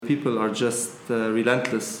people are just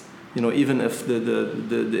relentless. Even if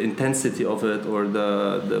the intensity of it or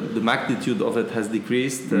the magnitude of it has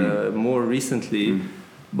decreased more recently,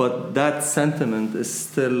 but that sentiment is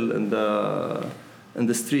still in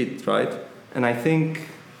the street, right? And I think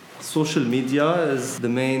social media is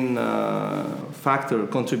the main factor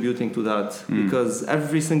contributing to that, because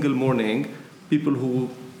every single morning, people who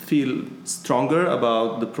feel stronger about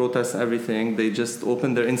the protests and everything, they just open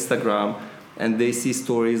their Instagram and they see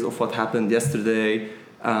stories of what happened yesterday.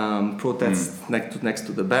 Protests next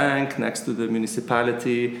to the bank, next to the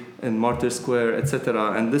municipality, in Martyr Square, etc.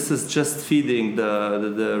 And this is just feeding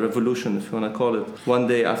the revolution, if you want to call it, one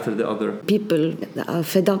day after the other. People are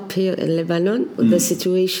fed up here in Lebanon with the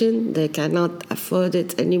situation. They cannot afford it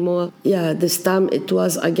anymore. Yeah, this time it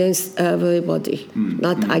was against everybody,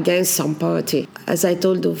 not against some party. As I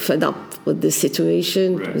told you, fed up with the situation,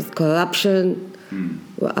 with corruption,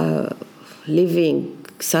 living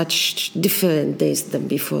such different days than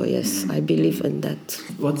before. Yes, I believe in that.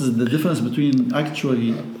 What is the difference between actually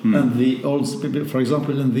and the old people? For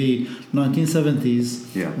example, in the 1970s,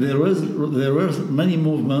 there were many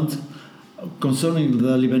movements concerning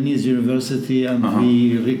the Lebanese university and the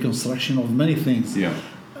reconstruction of many things.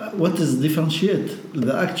 What is differentiate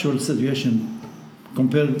the actual situation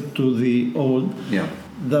compared to the old?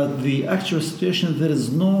 That the actual situation, there is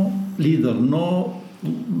no leader,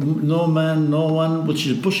 no man, no one which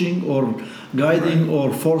is pushing or guiding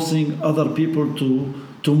or forcing other people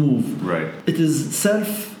to move. Right. It is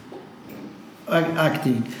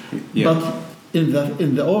self-acting. But in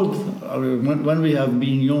the old, when we have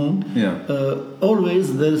been young,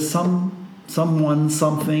 always there is someone,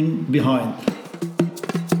 something behind.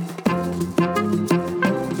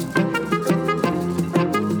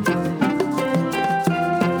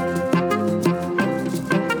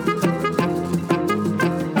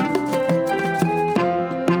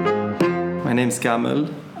 My name is Kamel.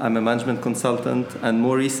 I'm a management consultant, and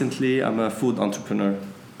more recently, I'm a food entrepreneur.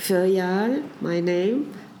 Feryal, my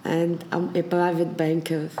name, and I'm a private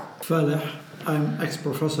banker. Faleh, I'm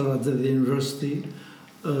ex-professor at the university,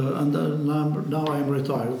 and now I'm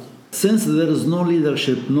retired. Since there is no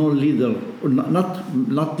leadership, no leader,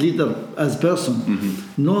 not leader as person,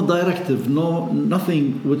 no directive,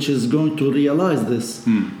 nothing which is going to realize this.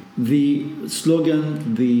 The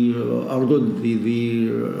slogan, are good.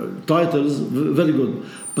 The titles, very good.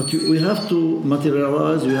 But we have to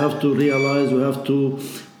materialize. We have to realize. We have to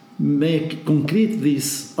make concrete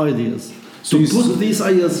these ideas. To put these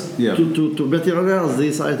ideas, to materialize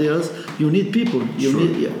these ideas, you need people.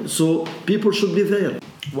 So people should be there.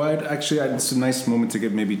 Well, it's a nice moment to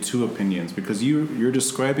get maybe two opinions, because you're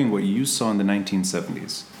describing what you saw in the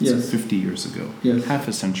 1970s, 50 years ago, half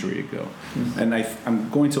a century ago. And I'm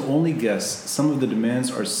going to only guess some of the demands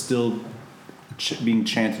are still being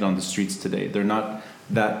chanted on the streets today. They're not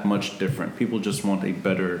that much different. People just want a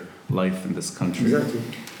better life in this country. Exactly.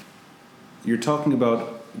 You're talking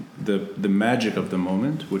about the magic of the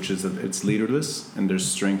moment, which is that it's leaderless and there's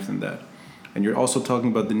strength in that. And you're also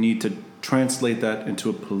talking about the need to translate that into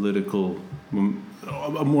a political,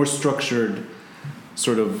 a more structured,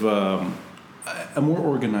 sort of a more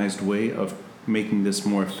organized way of making this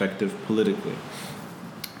more effective politically.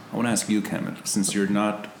 I want to ask you, Kamel, since you're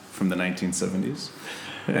not from the 1970s,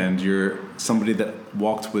 and you're somebody that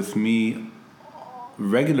walked with me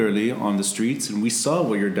regularly on the streets, and we saw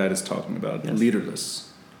what your dad is talking about, leaderless.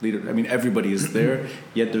 I mean, everybody is there,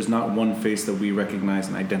 yet there's not one face that we recognize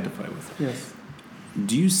and identify with. Yes.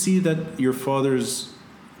 Do you see that your father's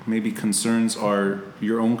maybe concerns are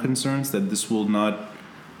your own concerns, that this will not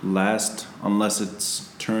last unless it's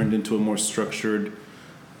turned into a more structured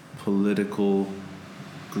political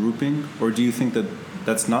grouping? Or do you think that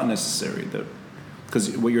that's not necessary?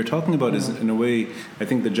 Because what you're talking about is, in a way, I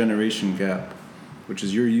think the generation gap, which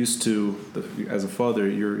is you're used to, as a father,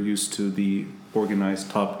 you're used to the organized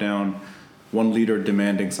top-down, one leader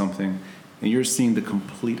demanding something, and you're seeing the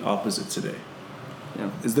complete opposite today.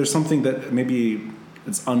 Is there something that maybe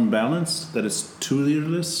it's unbalanced, that it's too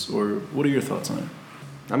leaderless, or what are your thoughts on it?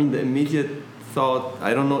 I mean, the immediate thought,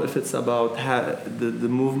 I don't know if it's about the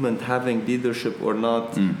movement having leadership or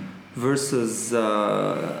not, versus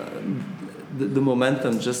the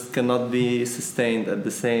momentum just cannot be sustained at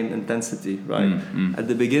the same intensity, right? At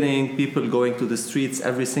the beginning, people going to the streets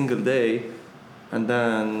every single day, and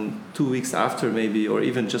then 2 weeks after maybe, or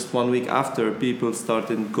even just 1 week after, people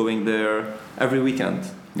started going there every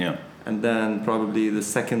weekend. And then probably the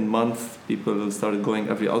second month, people started going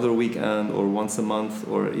every other weekend or once a month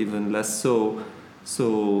or even less so.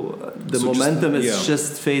 So the So momentum just- is yeah.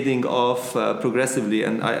 just fading off progressively,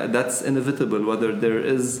 and that's inevitable. Whether there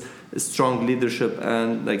is a strong leadership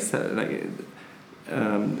and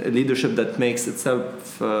a leadership that makes itself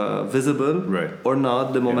visible Right. or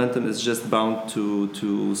not, the momentum is just bound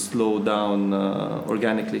to slow down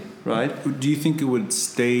organically, right? Do you think it would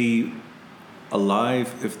stay alive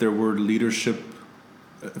if there were leadership,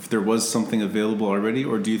 if there was something available already,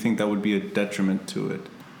 or do you think that would be a detriment to it?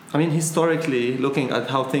 I mean, historically, looking at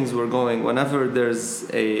how things were going, whenever there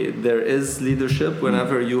is leadership,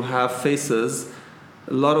 whenever you have faces,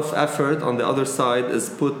 a lot of effort on the other side is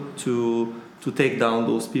put to take down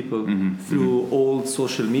those people through old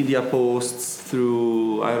social media posts,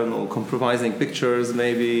 through, I don't know, compromising pictures,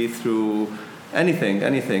 maybe through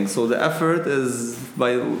anything. So the effort is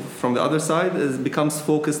from the other side becomes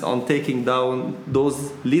focused on taking down those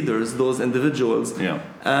leaders, those individuals. Yeah.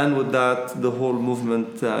 And with that, the whole movement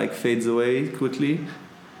fades away quickly.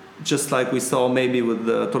 Just like we saw maybe with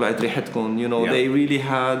the طلعت ريحتكم, they really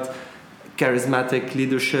had charismatic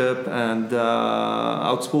leadership and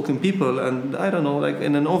outspoken people, and I don't know, like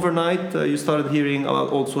in an overnight you started hearing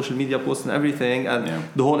about old social media posts and everything, and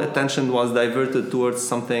the whole attention was diverted towards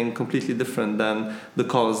something completely different than the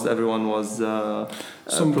cause everyone was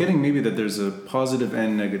So I'm getting maybe that there's a positive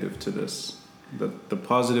and negative to this. The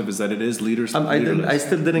positive is that it is I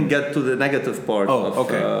still didn't get to the negative part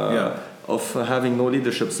of having no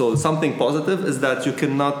leadership. So something positive is that you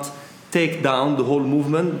cannot take down the whole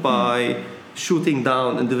movement by shooting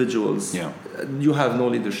down individuals. Yeah. You have no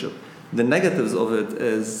leadership. The negatives of it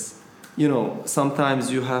is,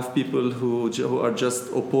 sometimes you have people who are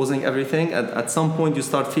just opposing everything, and at some point you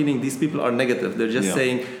start feeling these people are negative. They're just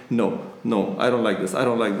saying, no, I don't like this.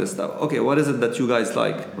 Okay, what is it that you guys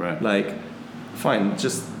like? Right. Like, fine,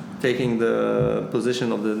 just taking the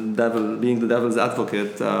position of the devil, being the devil's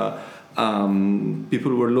advocate.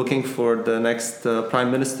 People were looking for the next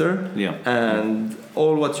prime minister, and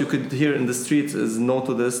all what you could hear in the streets is no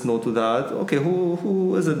to this, no to that. Okay,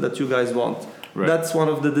 who is it that you guys want? Right. That's one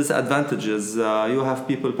of the disadvantages. You have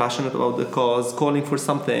people passionate about the cause, calling for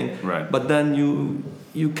something, but then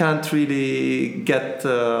you can't really get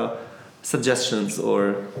suggestions or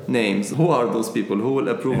names. Who are those people? Who will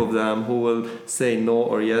approve of them? Who will say no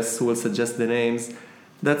or yes? Who will suggest the names?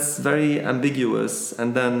 That's very ambiguous,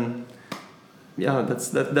 and then that's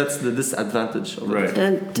the disadvantage of it.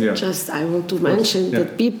 And just I want to mention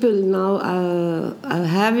that people now are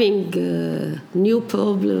having new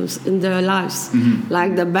problems in their lives,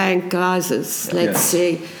 like the bank crisis, let's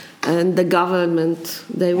say, and the government.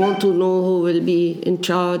 They want to know who will be in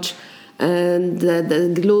charge, and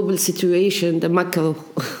the global situation, the macro,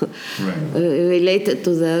 related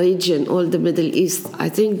to the region, all the Middle East. I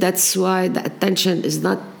think that's why the attention is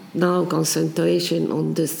not now concentration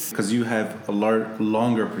on this. Because you have a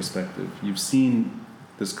longer perspective. You've seen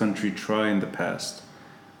this country try in the past.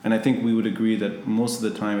 And I think we would agree that most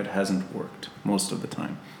of the time it hasn't worked. Most of the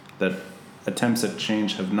time. That attempts at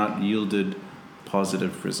change have not yielded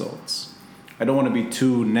positive results. I don't want to be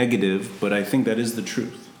too negative, but I think that is the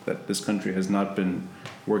truth. That this country has not been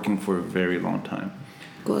working for a very long time.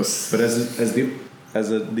 Of course. But as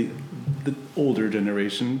the older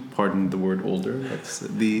generation, pardon the word older, that's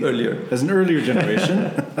the earlier. As an earlier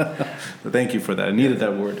generation, thank you for that. I needed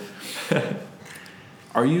that word.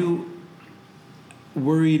 Are you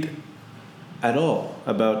worried at all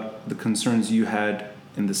about the concerns you had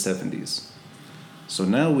in the 70s? So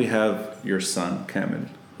now we have your son, Kamel,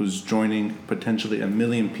 who's joining potentially 1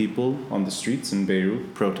 million people on the streets in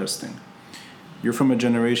Beirut protesting. You're from a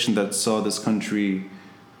generation that saw this country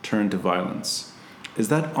turn to violence. Is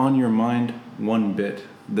that on your mind one bit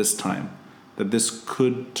this time? That this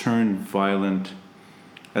could turn violent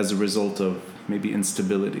as a result of maybe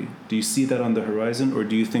instability? Do you see that on the horizon, or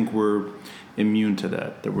do you think we're immune to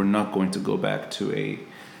that? That we're not going to go back to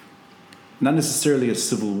not necessarily a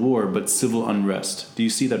civil war, but civil unrest? Do you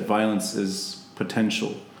see that violence is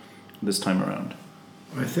potential this time around?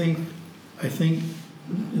 I think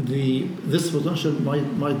this potential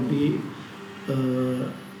might be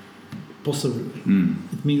possible.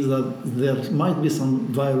 It means that there might be some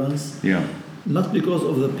violence, not because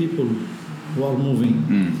of the people who are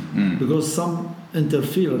moving, because some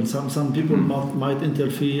interference, some people might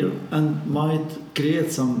interfere and might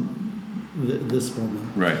create this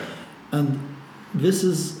problem. Right. And this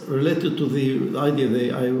is related to the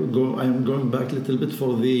idea I am going back a little bit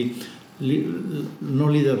for the no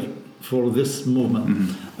leader for this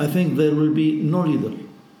movement. I think there will be no leader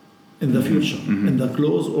in the future, in the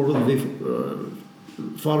close or the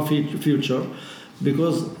far future,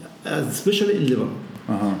 because especially in Lebanon.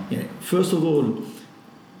 First of all,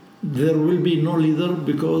 there will be no leader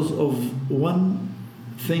because of one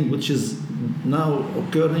thing which is now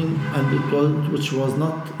occurring, and which was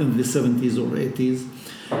not in the 70s or 80s,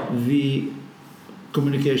 the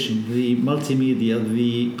communication, the multimedia,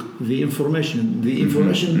 the information. The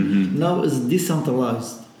information now is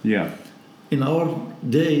decentralized. Yeah. In our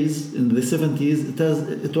days, in the 70s,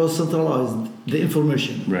 it was centralized, the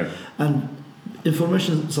information. Right. And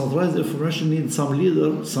centralized information needs some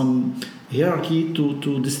leader, some hierarchy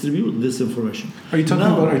to distribute this information. Are you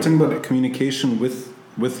talking about communication with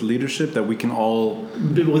leadership, that we can all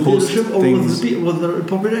with post leadership or things? with the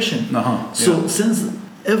population? So since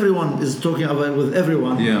everyone is talking about with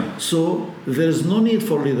everyone, so there is no need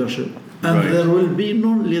for leadership, and there will be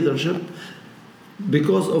no leadership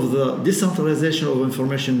because of the decentralization of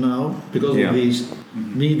information now, because of the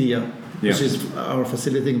media, which are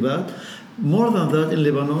facilitating that. More than that, in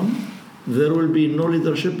Lebanon, there will be no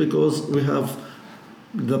leadership because we have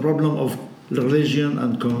the problem of religion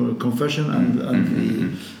and confession,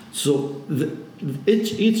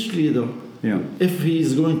 each leader, if he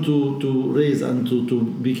is going to raise and to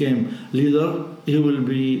become leader, he will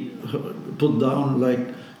be put down,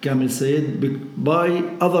 like Kamil said, by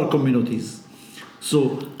other communities.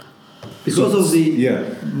 So, because of the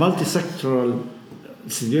multi-sectoral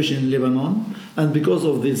situation in Lebanon, and because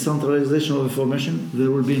of the centralization of information,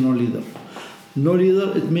 there will be no leader. No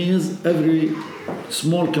leader, it means every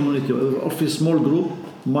small community, every small group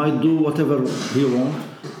might do whatever he wants,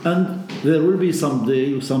 and there will be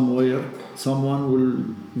someday, somewhere, someone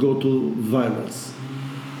will go to violence.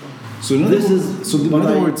 So in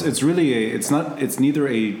other words, it's really it's neither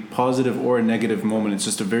a positive or a negative moment. It's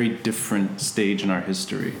just a very different stage in our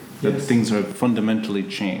history that things have fundamentally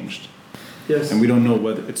changed. Yes. And we don't know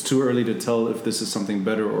whether it's too early to tell if this is something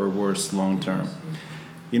better or worse long term.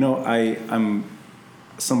 You know, I'm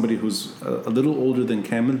somebody who's a little older than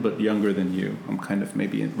Kamil, but younger than you. I'm kind of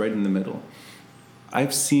maybe right in the middle.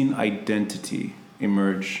 I've seen identity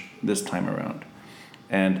emerge this time around.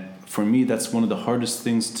 And for me, that's one of the hardest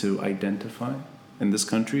things to identify in this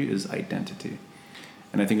country is identity.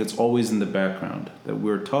 And I think it's always in the background that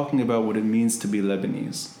we're talking about what it means to be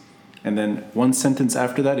Lebanese. And then one sentence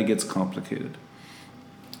after that, it gets complicated.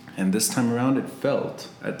 And this time around, it felt,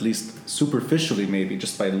 at least superficially maybe,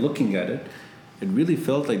 just by looking at it, it really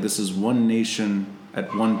felt like this is one nation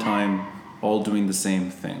at one time, all doing the same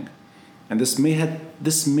thing. And this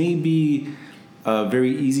may be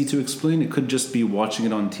very easy to explain. It could just be watching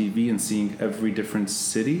it on TV and seeing every different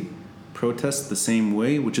city protest the same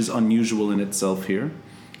way, which is unusual in itself here.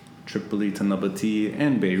 Tripoli to Nabati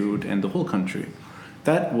and Beirut and the whole country.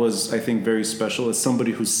 That was, I think, very special as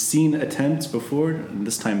somebody who's seen attempts before, and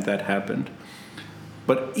this time that happened.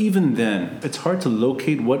 But even then, it's hard to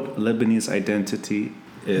locate what Lebanese identity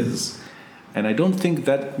is. And I don't think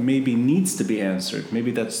that maybe needs to be answered. Maybe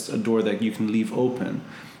that's a door that you can leave open.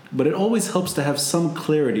 But it always helps to have some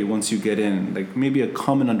clarity once you get in, like maybe a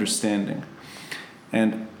common understanding.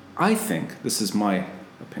 And I think, this is my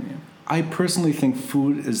opinion, I personally think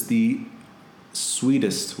food is the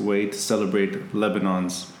sweetest way to celebrate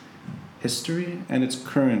Lebanon's history and its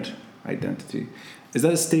current identity. Is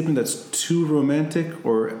that a statement that's too romantic,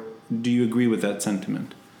 or do you agree with that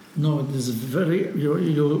sentiment? No, it is very,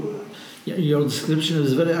 your description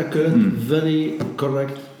is very accurate, very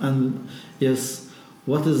correct, and yes,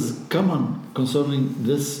 what is common concerning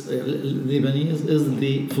this Lebanese is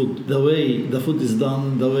the food, the way the food is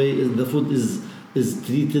done, the way the food is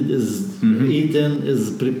treated, is eaten,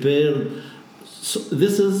 is prepared. So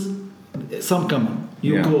this is some common.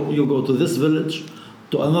 You go to this village,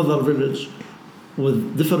 to another village,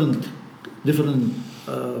 with different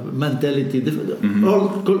mentality,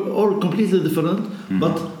 all completely different.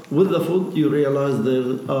 But with the food, you realize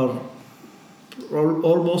they are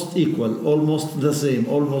almost equal, almost the same,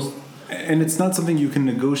 almost. And it's not something you can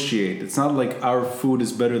negotiate. It's not like our food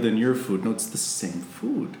is better than your food. No, it's the same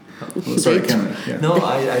food. Oh, sorry, Cameron. Yeah. No,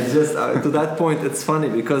 I just to that point, it's funny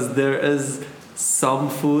because there is some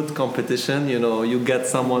food competition. You know, you get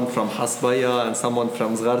someone from Hasbaya and someone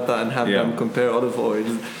from Zgharta and have them compare olive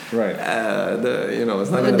oils. Right.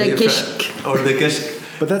 It's not going to be or the kishk.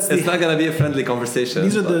 But it's not going to be a friendly conversation.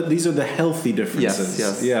 These are the healthy differences.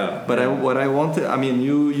 Yes. Yeah. But what I wanted,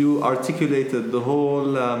 you articulated the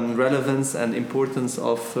whole relevance and importance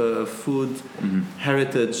of food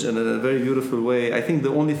heritage in a very beautiful way. I think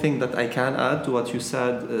the only thing that I can add to what you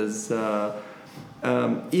said is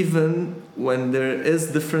even when there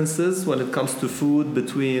is differences when it comes to food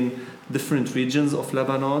between different regions of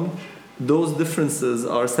Lebanon, those differences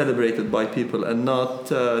are celebrated by people and not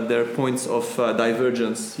their points of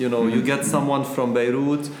divergence. You know, you get someone from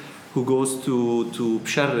Beirut who goes to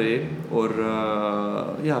Bsharri or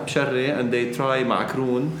Bsharri, and they try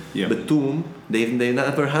ma'kroon, batoum. They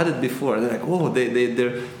never had it before. They're like,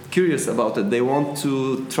 they're curious about it. They want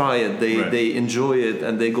to try it. They enjoy it,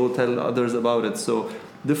 and they go tell others about it. So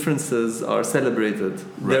differences are celebrated.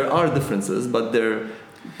 There are differences, but they're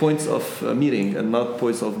points of meeting and not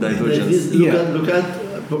points of divergence. Look at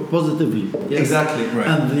positively. Yes. Exactly. Right.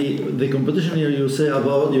 And the competition here you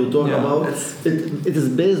talk about it is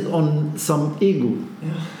based on some ego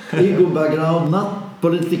background, not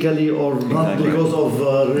politically or not because of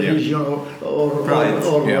religion or pride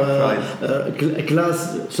class,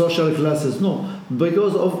 social classes. No,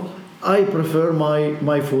 because of I prefer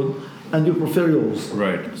my food and you prefer yours.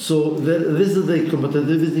 Right. So this is the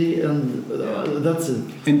competitivity, and that's it.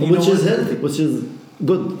 And which is healthy, which is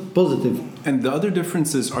good, positive. And the other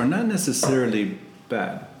differences are not necessarily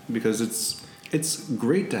bad, because it's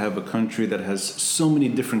great to have a country that has so many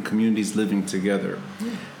different communities living together.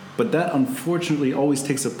 But that unfortunately always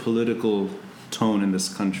takes a political tone in this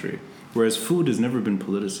country, whereas food has never been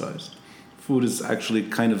politicized. Food is actually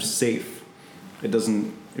kind of safe. It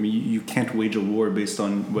doesn't, you can't wage a war based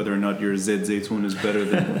on whether or not your zed zaytoun is better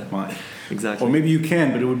than mine. Exactly. Or maybe you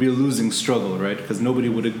can, but it would be a losing struggle, right? Because nobody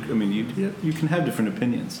would, you can have different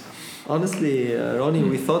opinions. Honestly, Ronnie,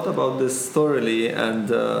 we thought about this thoroughly,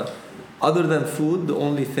 and other than food, the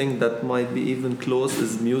only thing that might be even close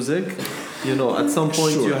is music. At some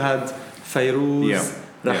point you had Feyruz,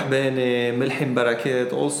 Rahbani, Milhim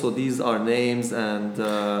Barakat. Also, these are names, and.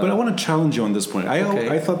 But I want to challenge you on this point.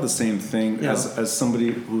 I thought the same thing as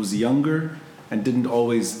somebody who's younger and didn't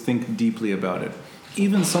always think deeply about it.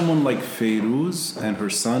 Even someone like Feyruz and her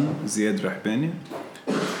son Ziad Rahbani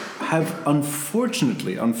have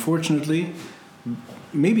unfortunately,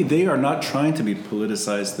 maybe they are not trying to be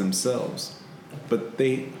politicized themselves, but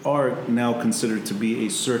they are now considered to be a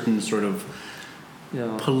certain sort of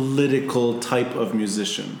political type of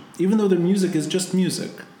musician, even though their music is just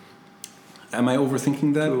music. Am I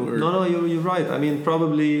overthinking that? No, you're right.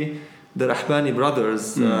 Probably the Rahbani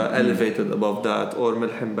brothers elevated above that, or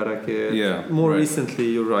Milhim Barakat. Yeah. More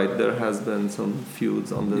recently, you're right. There has been some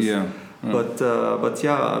feuds on this. Yeah. But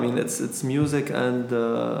it's music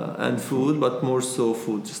and food, but more so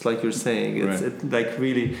food, just like you're saying. It's like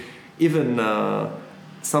really, even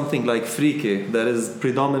something like frike that is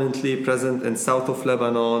predominantly present in south of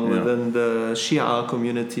Lebanon within the Shia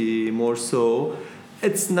community more so.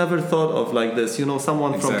 It's never thought of like this.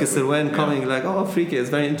 Someone from Kisirwen coming like, frike is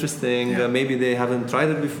very interesting. Maybe they haven't tried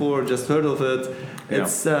it before, just heard of it.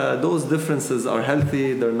 It's those differences are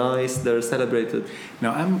healthy. They're nice. They're celebrated.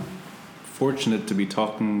 Now I'm fortunate to be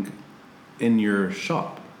talking in your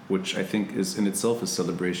shop, which I think is in itself a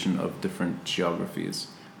celebration of different geographies.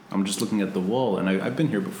 I'm just looking at the wall, and I've been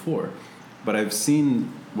here before, but I've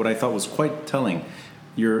seen what I thought was quite telling.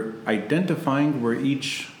 You're identifying where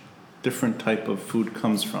each different type of food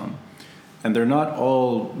comes from, and they're not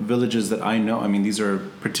all villages that I know. These are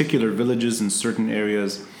particular villages in certain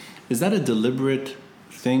areas. Is that a deliberate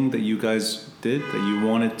thing that you guys did, that you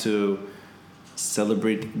wanted to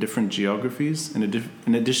celebrate different geographies in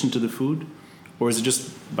addition to the food, or is it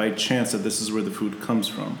just by chance that this is where the food comes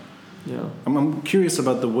from? I'm curious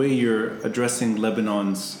about the way you're addressing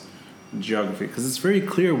Lebanon's geography, because it's very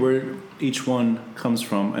clear where each one comes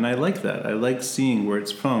from, and I like that. I like seeing where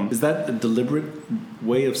it's from. Is that a deliberate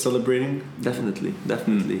way of celebrating? Definitely.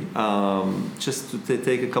 Just to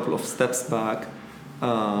take a couple of steps back,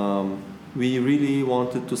 we really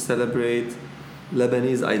wanted to celebrate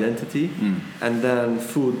Lebanese identity, and then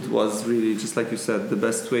food was really, just like you said, the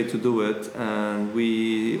best way to do it. And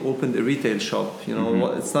we opened a retail shop.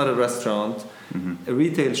 It's not a restaurant, a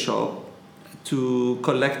retail shop to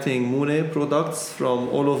collecting Moune products from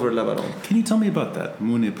all over Lebanon. Can you tell me about that,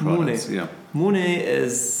 Moune products? Moune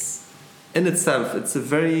is, in itself, it's a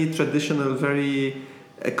very traditional,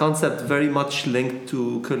 a concept very much linked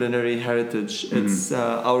to culinary heritage. It's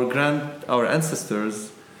our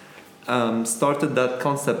ancestors started that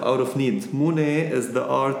concept out of need. Moune is the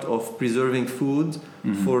art of preserving food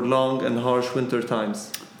for long and harsh winter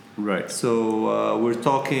times. Right. So we're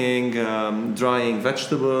talking drying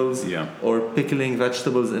vegetables, or pickling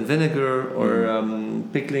vegetables in vinegar, or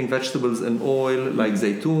pickling vegetables in oil like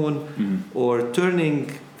zaytoun, or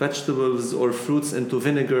turning vegetables or fruits into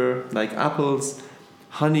vinegar like apples.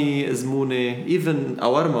 Honey is moune. Even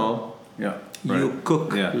awarma. You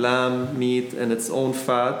cook lamb meat in its own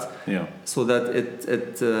fat, so that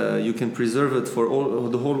it you can preserve it for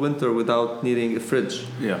the whole winter without needing a fridge.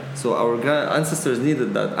 So our ancestors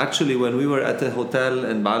needed that. Actually, when we were at a hotel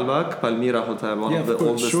in Baalbek, Palmyra Hotel, one of the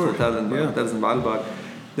oldest hotels in Baalbek,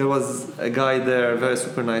 There was a guy there, a very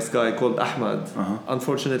super nice guy called Ahmad.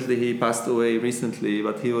 Unfortunately, he passed away recently,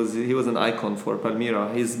 but he was an icon for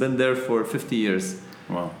Palmyra. He's been there for 50 years.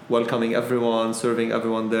 Wow. Welcoming everyone, serving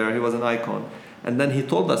everyone there. He was an icon. And then he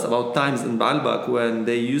told us about times in Baalbek when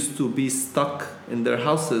they used to be stuck in their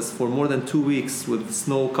houses for more than 2 weeks with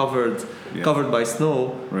snow covered by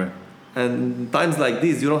snow. Right. And times like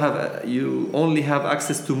these, you only have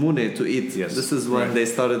access to moune to eat. Yes. This is when they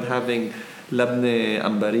started having labne,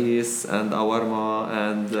 ambaris, and awarma,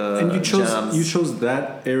 and you chose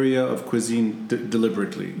that area of cuisine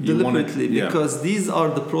deliberately. Because these are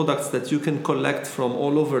the products that you can collect from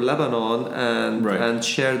all over Lebanon and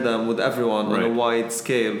share them with everyone on a wide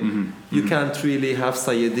scale. You can't really have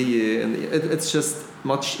sayediyeh, and it's just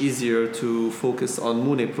much easier to focus on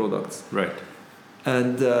moune products. Right.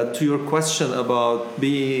 And to your question about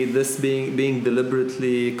being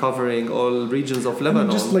deliberately covering all regions of Lebanon, I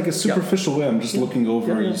mean, just like a superficial way, I'm just looking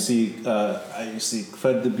over. You see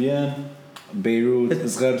Kfar Debian, Beirut,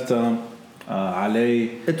 Zgharta,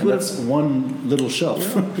 Alay. That's one little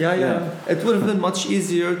shelf. It would have been much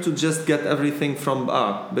easier to just get everything from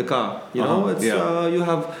Bekaa. You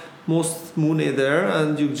have most moune there,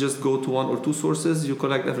 and you just go to one or two sources, you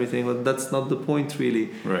collect everything, but that's not the point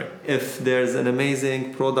really. Right. If there's an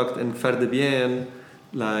amazing product in Kfar Debian,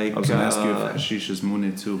 like I was going to ask you if hashish is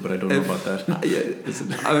moune too, but I don't know about that.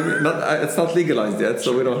 It's not legalized yet,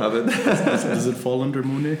 so we don't have it. Does it fall under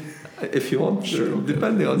moune? If you want, sure,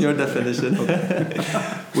 depending on your definition.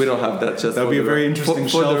 We don't have that. Just that would be a very interesting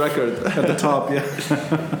for shelf the record at the top. Yeah.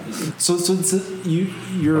 So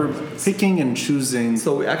you're picking and choosing.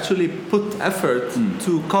 So we actually put effort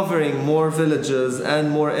to covering more villages and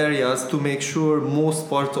more areas to make sure most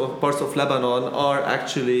parts of Lebanon are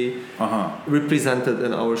actually represented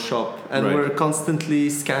in our shop, and we're constantly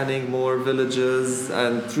scanning more villages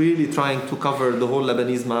and really trying to cover the whole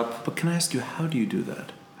Lebanese map. But can I ask you, how do you do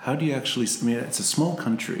that? How do you actually, I mean, it's a small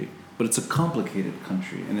country, but it's a complicated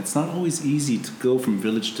country, and it's not always easy to go from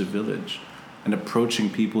village to village and approaching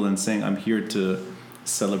people and saying, I'm here to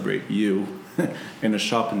celebrate you in a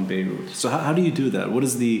shop in Beirut. So how do you do that? What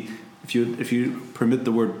is the, if you permit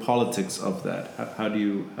the word politics of that, how do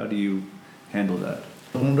you handle that?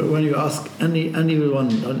 When you ask anyone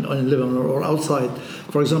in Lebanon or outside,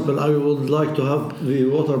 for example, I would like to have the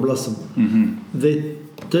water blossom. They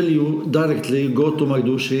tell you directly, go to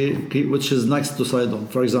Magdouche, which is next to Sidon,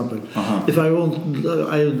 for example. If I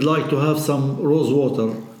would like to have some rose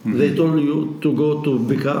water, they told you to go to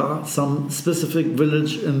Bekaa, some specific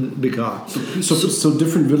village in Bekaa. So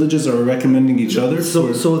different villages are recommending each other?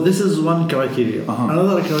 So this is one criteria.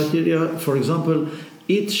 Another criteria, for example,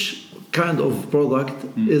 each kind of product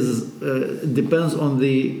is depends on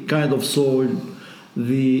the kind of soil,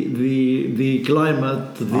 the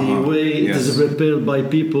climate, the way it is prepared by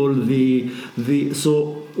people.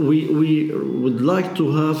 So we would like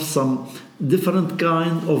to have some different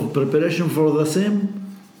kind of preparation for the same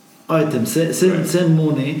item, same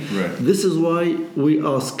money. Right. This is why we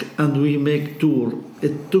ask and we make tour.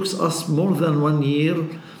 It took us more than 1 year,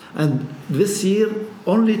 and this year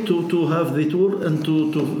only to have the tour and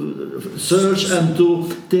to search and to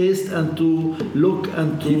taste and to look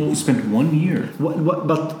and to. You spent 1 year.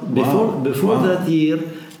 But before that year,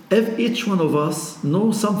 each one of us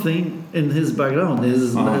knows something in his background.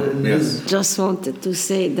 Just wanted to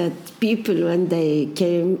say that people when they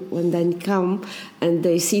come and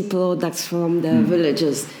they see products from the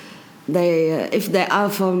villages, if they are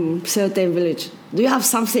from certain village, do you have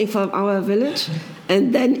something from our village?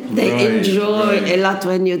 And then they enjoy a lot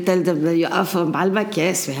when you tell them that you are from Baalbek.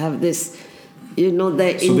 Yes, we have this. They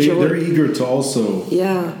enjoy. So they're eager to also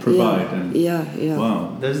provide.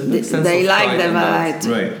 Wow. There's a sense they of like pride the in that. variety.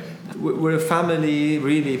 Right. We're a family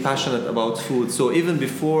really passionate about food. So even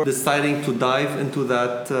before deciding to dive into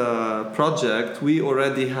that project, we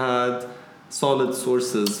already had solid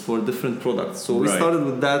sources for different products. So we started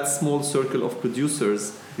with that small circle of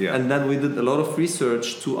producers, and then we did a lot of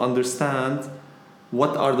research to understand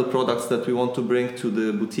what are the products that we want to bring to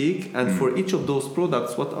the boutique, and for each of those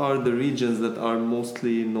products, what are the regions that are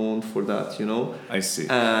mostly known for that, I see.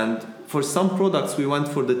 And for some products, we went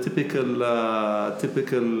for the typical,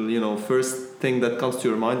 first thing that comes to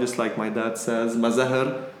your mind, just like my dad says,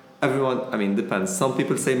 mazahar. Everyone, depends. Some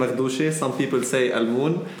people say magdouche, some people say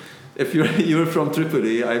almoun. If you're from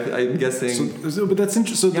Tripoli, I'm guessing. But that's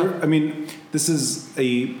interesting. So this is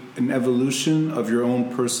an evolution of your own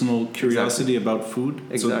personal curiosity about food.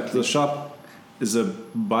 Exactly. So the shop is a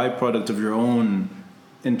byproduct of your own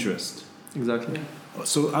interest. Exactly.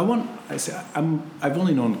 So I've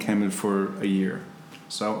only known Kamil for a year,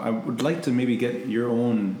 so I would like to maybe get your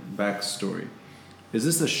own backstory. Is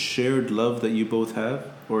this a shared love that you both have,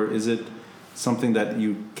 or is it something that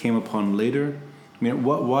you came upon later? I mean,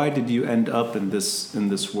 why did you end up in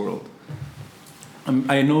this world?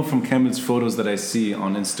 I know from Kamil's photos that I see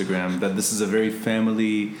on Instagram that this is a very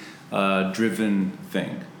family driven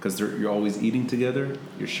thing, because you're always eating together,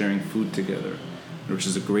 you're sharing food together, which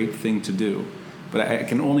is a great thing to do. But I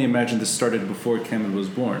can only imagine this started before Kamil was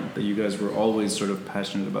born, that you guys were always sort of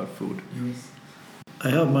passionate about food. Yes. I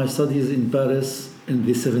have my studies in Paris in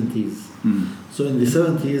the 70s. So in the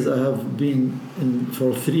 70s, I have been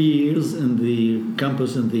for 3 years in the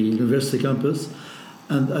campus, in the university campus,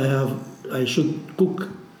 and I should cook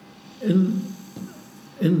in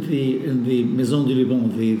the Maison du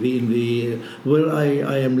Liban, where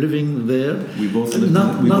I am living there. We both lived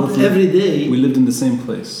not every day. We lived in the same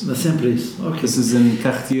place. The same place. Okay. This is in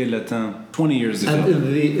Quartier Latin, 20 years ago.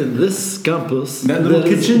 And in this campus, that little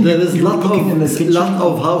kitchen, there is lot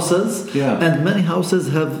of houses, yeah. And many houses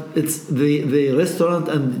have the restaurant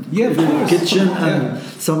and the kitchen and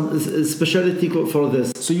some specialty for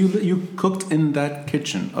this. So you cooked in that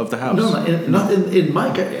kitchen of the house? No, not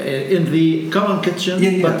in the common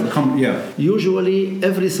kitchen. But usually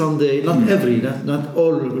every Sunday, not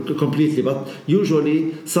all completely, but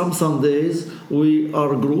usually some Sundays we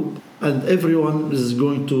are a group and everyone is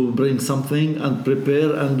going to bring something and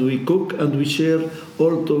prepare, and we cook and we share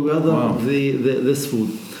all together this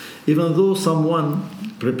food. Even though someone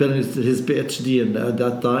preparing his PhD at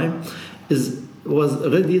that time was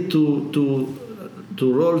ready to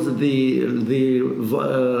roll the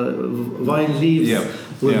vine leaves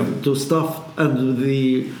to stuff and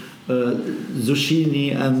the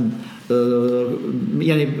zucchini and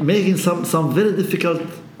making some very difficult.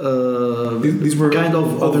 These were kind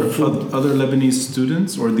of other Lebanese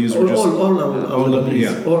students, or these were just all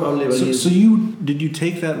Lebanese. All Lebanese. So did you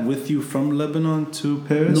take that with you from Lebanon to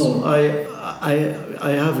Paris? No, I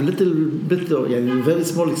have little bit very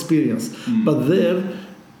small experience, but there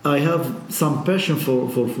I have some passion for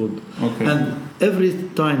food. Okay. And every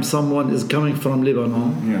time someone is coming from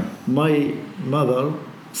Lebanon, my mother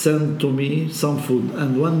sent to me some food,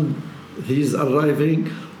 and when he's arriving,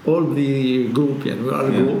 all the group,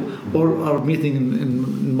 all are meeting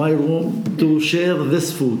in my room to share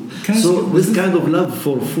this food. So this kind of love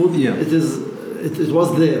for food, it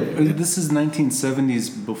was there. This is 1970s,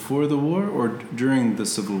 before the war or during the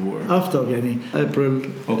Civil War? After, April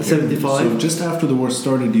 75. So just after the war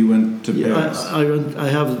started, you went to Paris? I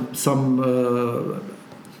have some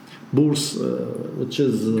bourse, which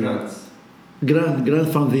is grant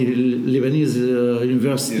from the Lebanese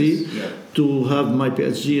university to have my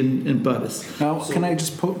PhD in Paris. Now, can I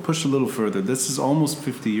just push a little further? This is almost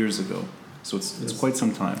 50 years ago, so it's quite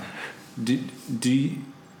some time.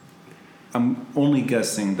 I'm only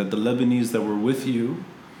guessing that the Lebanese that were with you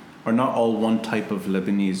are not all one type of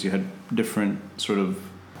Lebanese. You had different sort of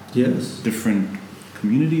different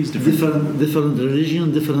communities, different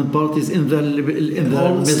religion, different parties in the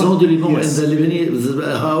Maison du Liban, in the Lebanese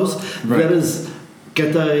house. Right. There is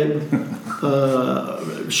Kataib,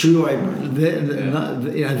 Shuyu'ib.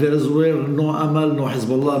 There is where no Amal, no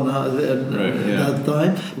Hezbollah that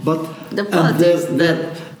time. But the parties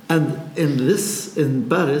and in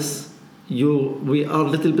Paris, we are a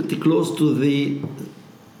little bit close to the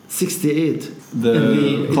 68.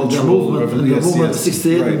 The cultural movement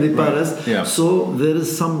 68 in Paris. Yeah. So there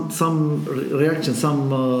is some reaction, some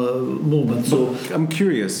movement. So I'm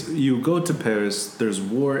curious. You go to Paris. There's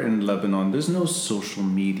war in Lebanon. There's no social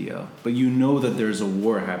media, but you know that there's a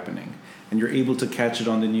war happening, and you're able to catch it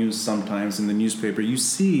on the news sometimes in the newspaper. You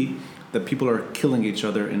see that people are killing each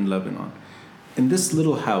other in Lebanon. In this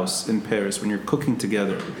little house in Paris, when you're cooking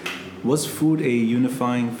together, was food a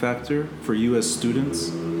unifying factor for you as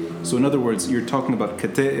students? So in other words, you're talking about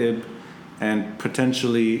Kataib and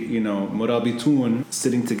potentially, Morabitun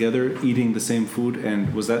sitting together, eating the same food,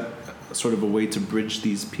 and was that sort of a way to bridge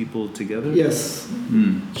these people together? Yes.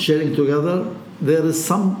 Sharing together. There is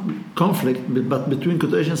some conflict, but between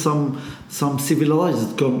quotations, some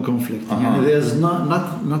civilized conflict. There's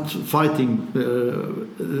not fighting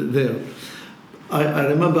there. I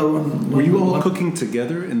remember when... Were you all cooking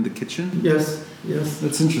together in the kitchen? Yes.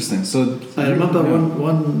 That's interesting. So I remember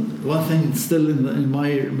one thing still in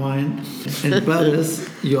my mind. In Paris,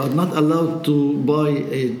 you are not allowed to buy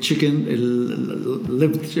a chicken,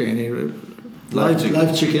 live chicken,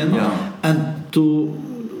 and to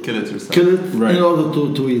kill it yourself. In order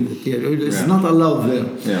to eat it. It's not allowed there.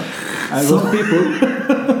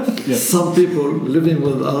 Some people living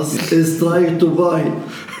with us is trying to buy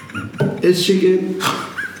a chicken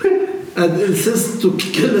and insist to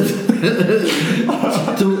kill it.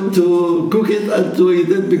 to cook it and to eat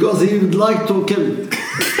it because he would like to kill it.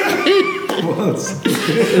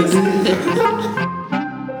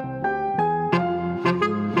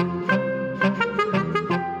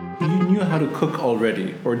 You knew how to cook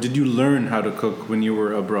already, or did you learn how to cook when you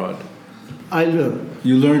were abroad? I learned.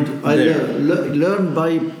 You learned there. Learned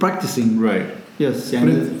by practicing. Right. Yes.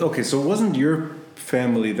 Okay, so it wasn't your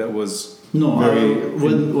family that was No,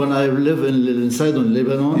 when I live in Sidon,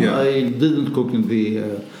 Lebanon, Yeah. I didn't cook in the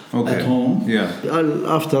at home. Yeah.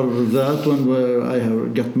 After that, when I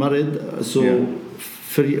got married, so Yeah.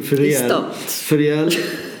 Feryal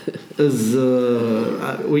is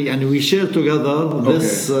we share together this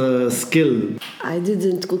skill. I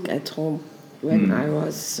didn't cook at home when I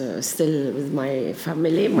was still with my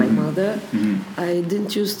family, my mother. I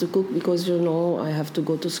didn't used to cook because, I have to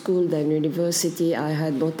go to school, then university. I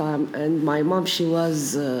had no time. And my mom, she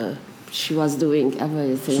was doing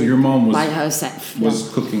everything So your mom was by herself.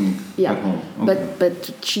 cooking Yeah. at home. Okay. But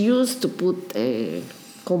she used to put a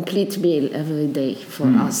complete meal every day for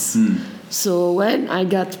us. So when I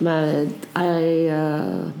got married, I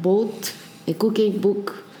bought a cooking book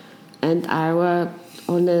and I worked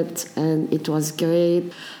on it, and it was great.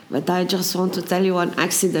 But I just want to tell you one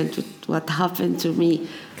accident, what happened to me.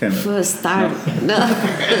 First time. No.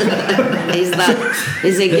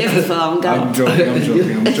 It's a gift from God. I'm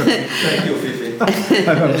joking. Thank you, Fifi.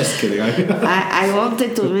 I'm just kidding. I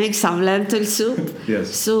wanted to make some lentil soup. Yes.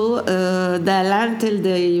 So the lentil,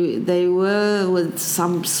 they were with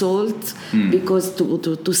some salt because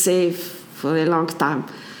to save for a long time.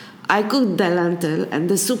 I cooked the lentil and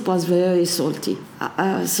the soup was very salty.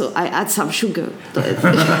 So I add some sugar to it.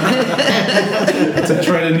 To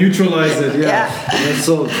try to neutralize it, yeah. That's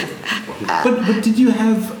all. But did you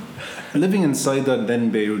have, living inside that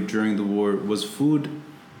then Beirut during the war, was food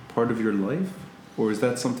part of your life? Or is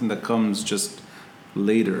that something that comes just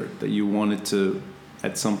later, that you wanted to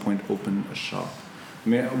at some point open a shop? I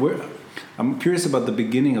mean, I'm curious about the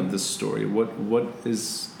beginning of this story. What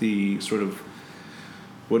is the sort of,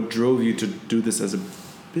 what drove you to do this as a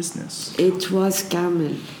business? It was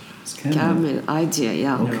Kamel. Kamel idea,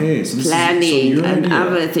 yeah. Okay, so planning and idea.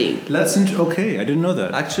 Everything. Okay, I didn't know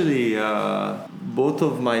that. Actually, both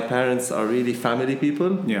of my parents are really family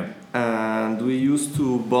people. Yeah. And we used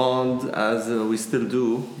to bond we still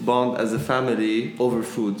do, bond as a family over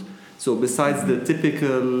food. So besides the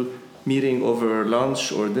typical meeting over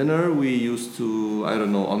lunch or dinner, we used to,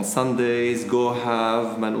 on Sundays, go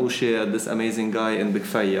have manouche at this amazing guy in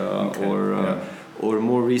Bikfaya. Or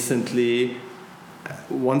more recently,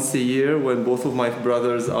 once a year when both of my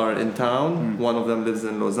brothers are in town, one of them lives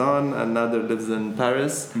in Lausanne, another lives in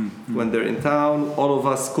Paris. When they're in town, all of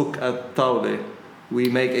us cook at Taule. We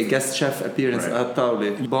make a guest chef appearance at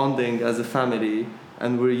Taule, bonding as a family,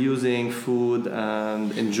 and we're using food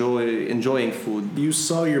and enjoying food. You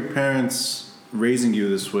saw your parents raising you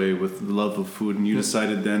this way with the love of food, and you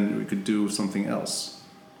decided then we could do something else,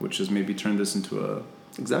 which is maybe turn this into a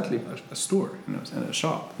store and a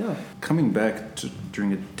shop. Yeah. Coming back to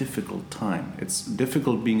during a difficult time. It's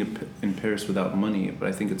difficult being in Paris without money, but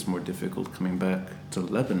I think it's more difficult coming back to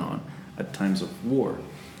Lebanon at times of war.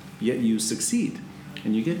 Yet you succeed,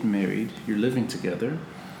 and you get married. You're living together.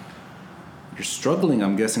 You're struggling,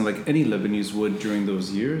 I'm guessing, like any Lebanese would during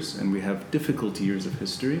those years, and we have difficult years of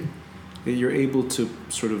history. Yet you're able to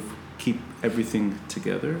sort of keep everything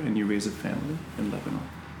together, and you raise a family in Lebanon.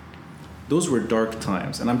 Those were dark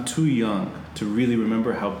times, and I'm too young to really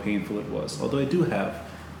remember how painful it was. Although I do have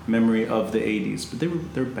memory of the 80s, but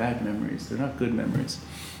they're bad memories. They're not good memories.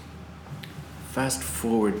 Fast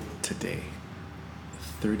forward today,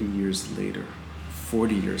 30 years later,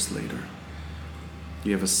 40 years later,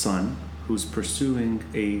 you have a son who's pursuing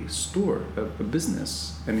a store, a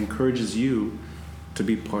business, and encourages you to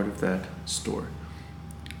be part of that store.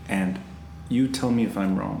 And you tell me if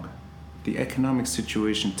I'm wrong. The economic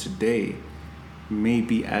situation today may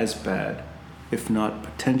be as bad, if not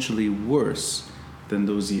potentially worse, than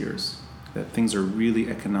those years. That things are really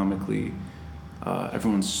economically,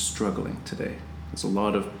 everyone's struggling today. There's a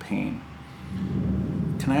lot of pain.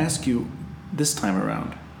 Can I ask you this time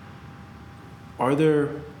around, are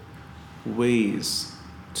there ways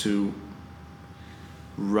to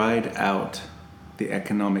ride out the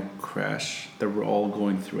economic crash that we're all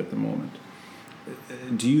going through at the moment?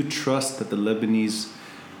 Do you trust that the Lebanese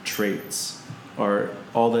traits are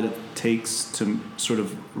all that it takes to sort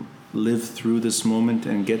of live through this moment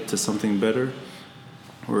and get to something better?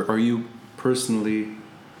 Or are you personally,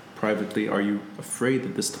 privately, are you afraid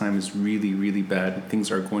that this time is really, really bad and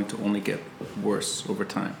things are going to only get worse over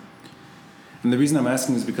time? And the reason I'm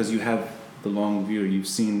asking is because you have the long view. You've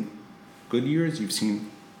seen good years, you've seen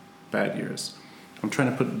bad years. I'm trying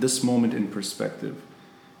to put this moment in perspective.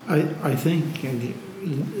 I think the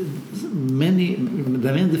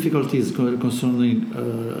main difficulties concerning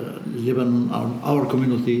Lebanon, our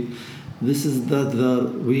community, this is that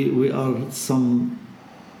we are some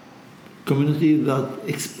community that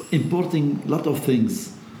importing a lot of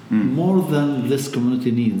things, more than this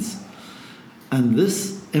community needs. And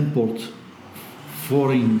this import,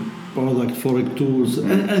 foreign product, foreign tools,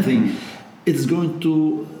 anything, it's going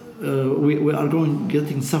to we are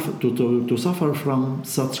getting to suffer from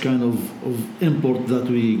such kind of import that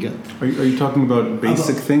we get. Are you talking about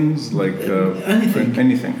basic things like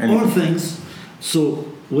anything? All things. So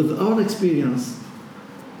with our experience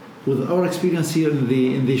here in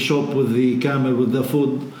the shop with the camel, with the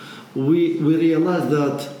food, we realize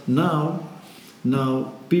that now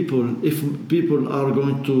if people are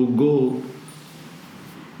going to go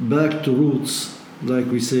back to roots, like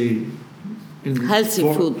we say,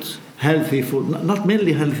 Healthy food, not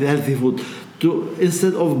mainly healthy food.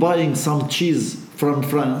 Instead of buying some cheese from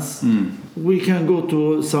France, we can go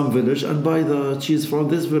to some village and buy the cheese from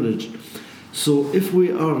this village. So if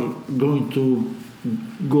we are going to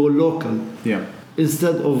go local,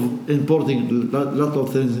 instead of importing a lot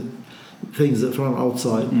of things from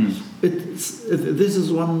outside, this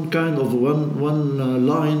is one kind of one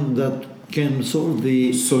line that can solve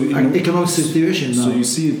the economic situation now. So you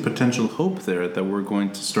see potential hope there that we're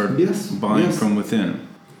going to start buying from within.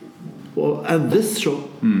 Well, and this shop,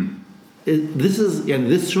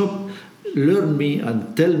 this shop learn me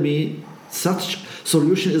and tell me such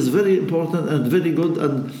solution is very important and very good,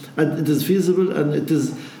 and it is feasible, and it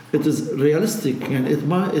is realistic, and it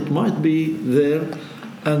might be there.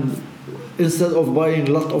 And instead of buying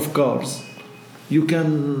a lot of cars, you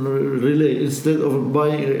can relay, instead of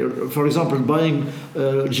buying, for example, buying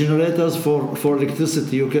generators for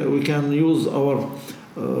electricity, we can use our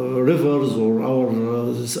rivers or our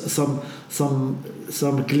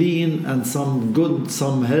some clean and some good,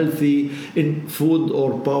 some healthy in food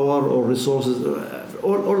or power or resources.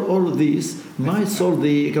 All of these might solve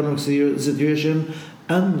the economic situation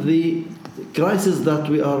and the crisis that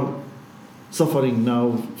we are suffering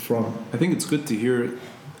now from. I think it's good to hear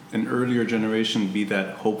an earlier generation be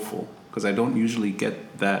that hopeful, because I don't usually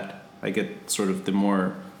get that. I get sort of the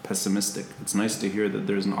more pessimistic. It's nice to hear that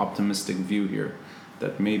there's an optimistic view here,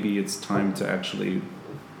 that maybe it's time to actually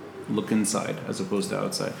look inside as opposed to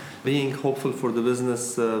outside. Being hopeful for the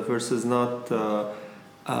business versus not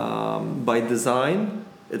by design.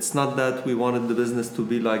 It's not that we wanted the business to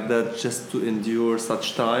be like that just to endure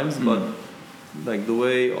such times, but like the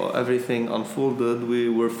way everything unfolded, we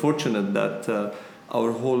were fortunate that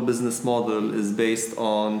our whole business model is based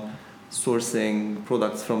on sourcing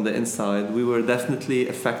products from the inside. We were definitely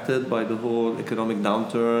affected by the whole economic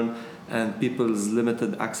downturn and people's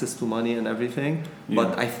limited access to money and everything.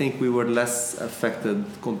 But I think we were less affected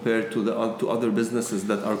compared to other businesses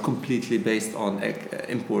that are completely based on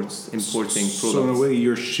importing products. So in a way,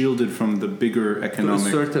 you're shielded from the bigger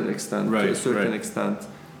economic... To a certain extent.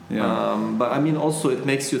 Yeah. But I mean, also it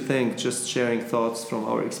makes you think, just sharing thoughts from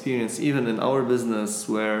our experience, even in our business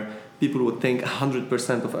where people would think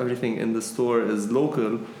 100% of everything in the store is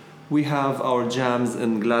local. We have our jams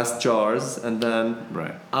in glass jars, and then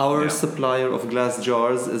our supplier of glass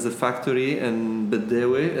jars is a factory in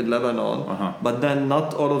Bedawi in Lebanon. But then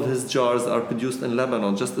not all of his jars are produced in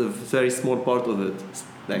Lebanon, just a very small part of it.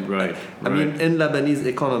 I mean, in Lebanese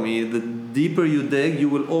economy, the deeper you dig, you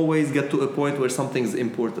will always get to a point where something is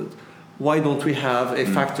imported. Why don't we have a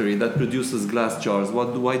factory that produces glass jars?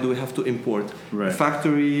 Why do we have to import?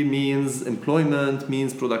 Factory means employment,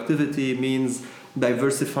 means productivity, means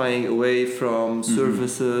diversifying away from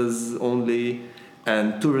services only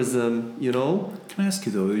and tourism, you know? Can I ask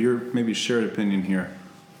you though, your maybe shared opinion here,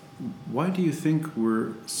 why do you think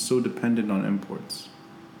we're so dependent on imports?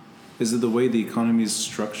 Is it the way the economy is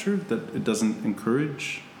structured that it doesn't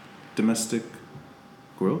encourage domestic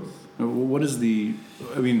growth? What is the...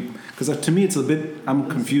 I mean, because to me it's a bit... I'm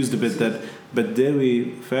confused a bit that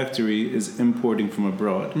Bedawi factory is importing from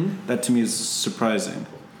abroad. That to me is surprising.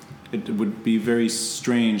 It would be very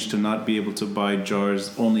strange to not be able to buy jars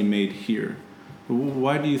only made here.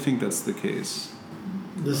 Why do you think that's the case?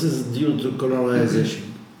 This is due to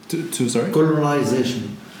colonization. Sorry?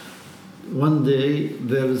 Colonization. One day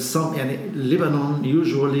there is some... Lebanon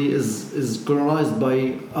usually is colonized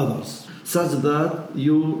by others, such that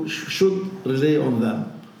you should rely on them.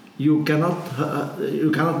 You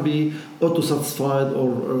cannot be auto-satisfied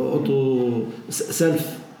or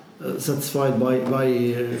self-satisfied by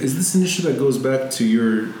Is this an issue that goes back to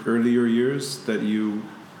your earlier years that you...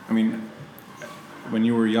 I mean, when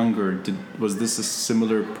you were younger, was this a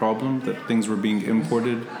similar problem that things were being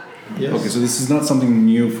imported? Yes. Okay, so this is not something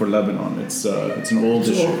new for Lebanon. It's an old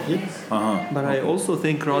issue. Yes. But I also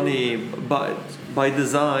think, Ronnie, by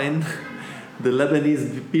design, the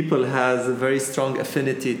Lebanese people has a very strong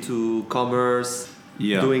affinity to commerce,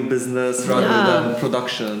 doing business rather than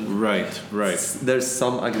production. Right. There's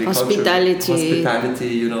some agriculture,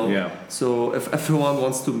 hospitality, you know. Yeah. So if everyone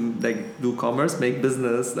wants to do commerce, make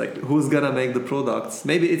business, who's gonna make the products?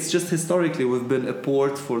 Maybe it's just historically we've been a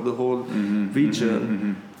port for the whole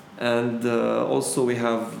region. And also we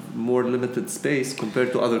have more limited space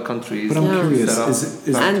compared to other countries. But I'm curious,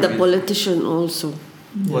 and the politician also.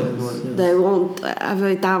 What? They want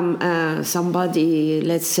every time somebody,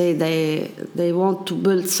 let's say they want to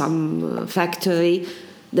build some factory,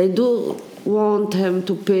 they do want him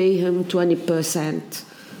to pay him 20%.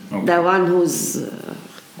 Okay. The one who's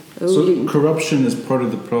so corruption is part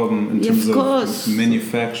of the problem in terms of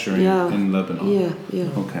manufacturing in Lebanon.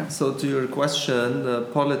 Yeah. Okay. So to your question,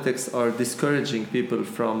 politics are discouraging people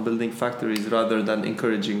from building factories rather than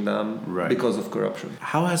encouraging them because of corruption.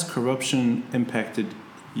 How has corruption impacted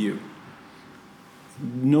you?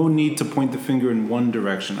 No need to point the finger in one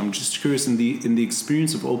direction. I'm just curious in the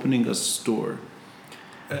experience of opening a store.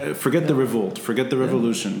 Forget the revolt. Forget the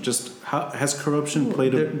revolution. Just how has corruption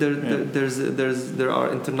played a? There are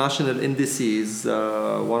international indices.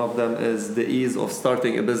 One of them is the ease of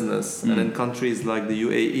starting a business, and in countries like the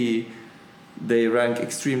UAE, they rank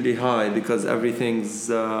extremely high because everything's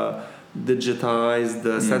digitized,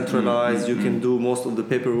 centralized. You can do most of the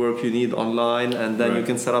paperwork you need online, and then you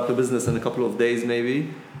can set up a business in a couple of days,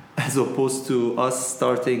 maybe, as opposed to us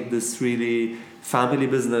starting this really family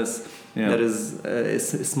business. That is a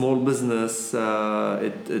small business.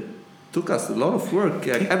 It took us a lot of work.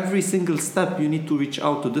 Every single step, you need to reach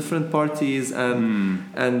out to different parties,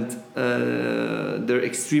 and they're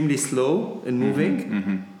extremely slow in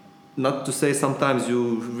moving. Not to say sometimes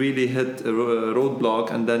you really hit a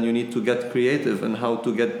roadblock, and then you need to get creative in how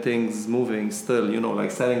to get things moving. Still,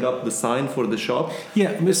 like setting up the sign for the shop.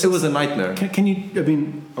 Yeah, it was a nightmare. Can you? I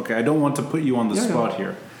mean, okay, I don't want to put you on the spot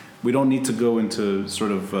here. We don't need to go into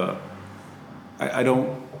sort of. I don't.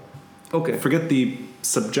 Okay. Forget the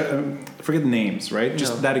subject. Forget names, right?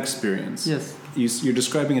 Just that experience. Yes. You're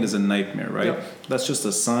describing it as a nightmare, right? Yeah. That's just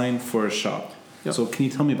a sign for a shop. Yeah. So can you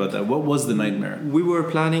tell me about that? What was the nightmare? We were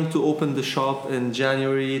planning to open the shop in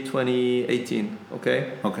January 2018.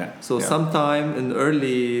 Okay. Okay. So sometime in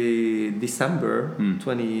early December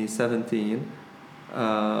 2017.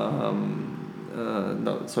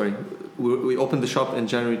 No, sorry. We opened the shop in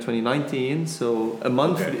January 2019, so a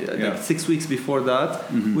month, 6 weeks before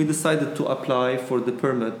that, we decided to apply for the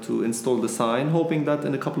permit to install the sign, hoping that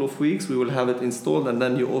in a couple of weeks we will have it installed, and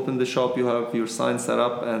then you open the shop, you have your sign set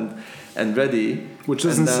up and ready. Which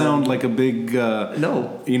doesn't sound like a big...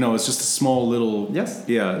 no. It's just a small little... Yes.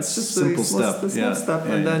 Yeah, it's just a simple step. A small step,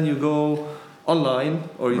 and then you go online,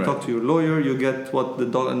 or you talk to your lawyer, you get what the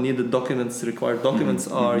needed documents, required documents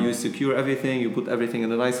are, you secure everything, you put everything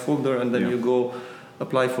in a nice folder, and then you go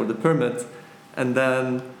apply for the permit, and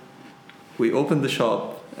then we open the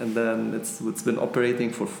shop, and then it's been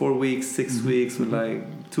operating for 4 weeks, 6 weeks, with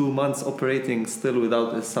 2 months operating still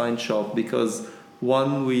without a sign shop, because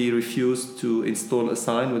one, we refused to install a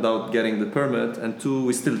sign without getting the permit, and two,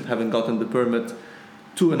 we still haven't gotten the permit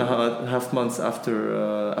 2.5 months after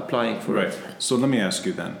applying for it. So let me ask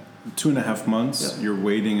you then. 2.5 months, you're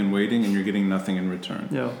waiting and you're getting nothing in return.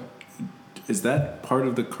 Yeah. Is that part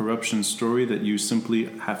of the corruption story, that you simply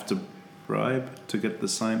have to bribe to get the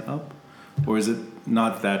sign up? Or is it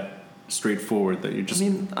not that straightforward that you just... I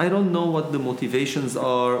mean, I don't know what the motivations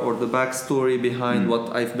are or the backstory behind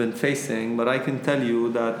what I've been facing, but I can tell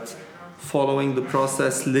you that following the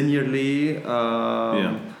process linearly...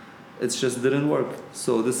 it just didn't work.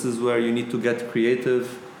 So this is where you need to get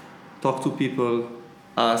creative, talk to people,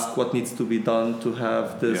 ask what needs to be done to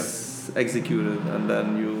have this executed, and then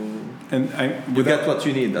you get what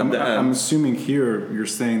you need at the end. I'm assuming here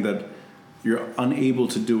you're saying that you're unable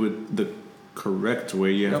to do it the correct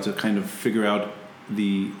way. You have to kind of figure out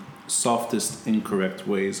the softest, incorrect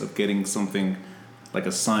ways of getting something like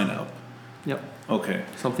a sign up. Yep. Okay.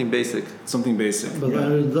 Something basic. But I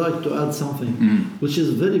would like to add something, which is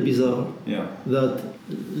very bizarre. Yeah. That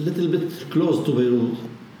little bit close to Beirut,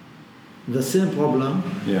 the same problem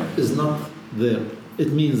is not there.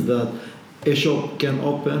 It means that a shop can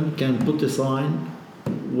put a sign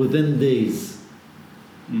within days,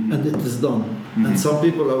 and it is done. And some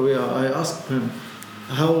people, I asked him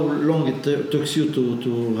how long it took you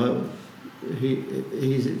to have.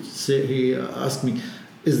 He asked me,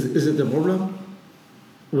 is it a problem?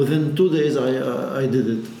 within 2 days I did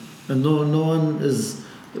it, and no one is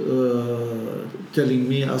telling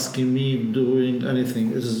me, asking me, doing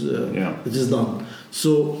anything. It is done.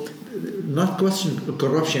 So not question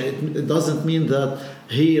corruption. It doesn't mean that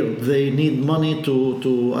here they need money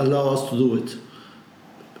to allow us to do it.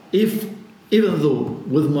 Even though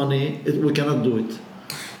with money we cannot do it.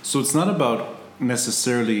 So it's not about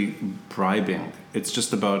necessarily bribing. It's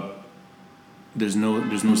just about there's no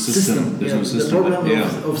system. There's no system. The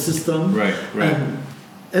problem of system. Right. And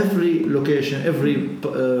every location, every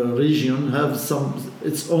region has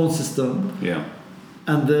its own system. Yeah.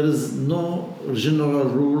 And there is no general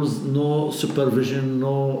rules, no supervision,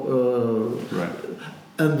 right.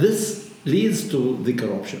 And this leads to the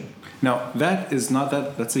corruption. Now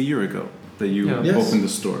that's a year ago that you Yes. opened the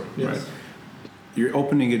store, Yes. right? You're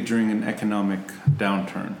opening it during an economic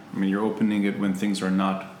downturn. I mean, you're opening it when things are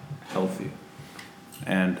not healthy.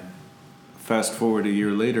 And fast forward a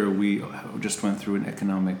year later, we just went through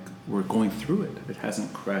we're going through it. It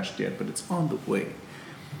hasn't crashed yet, but it's on the way.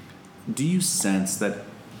 Do you sense that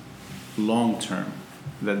long term,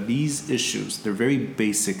 that these issues, they're very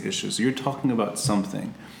basic issues. You're talking about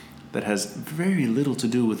something that has very little to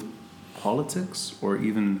do with politics or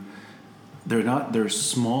even, they're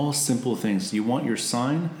small, simple things. You want your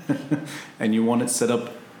sign and you want it set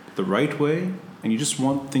up the right way and you just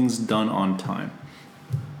want things done on time.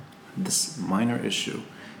 This minor issue,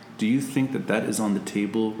 do you think that is on the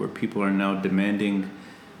table where people are now demanding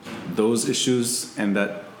those issues and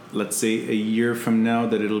that, let's say, a year from now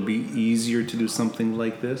that it'll be easier to do something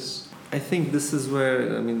like this? I think this is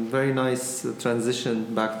where, very nice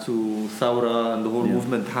transition back to Thawra and the whole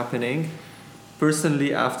movement happening.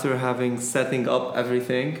 Personally, after setting up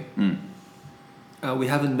everything, we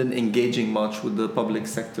haven't been engaging much with the public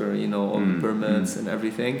sector, on permits and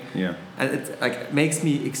everything. Yeah. And it makes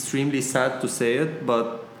me extremely sad to say it,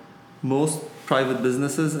 but most private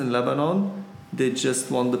businesses in Lebanon, they just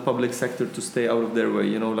want the public sector to stay out of their way.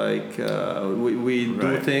 We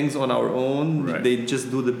do things on our own. Right. They just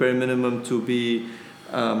do the bare minimum to be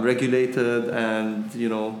regulated and,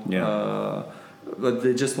 but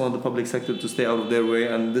they just want the public sector to stay out of their way.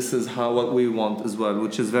 And this is what we want as well,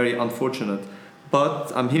 which is very unfortunate.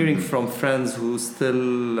 But I'm hearing from friends who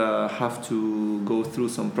still have to go through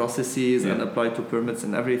some processes and apply to permits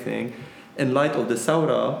and everything. In light of the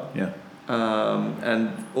Thawra, and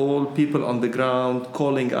all people on the ground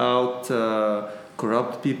calling out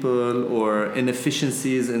corrupt people or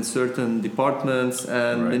inefficiencies in certain departments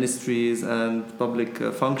and ministries and public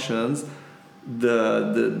functions,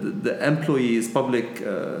 the employees, public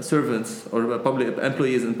servants or public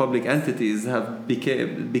employees in public entities have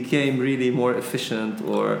became really more efficient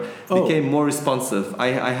or became more responsive.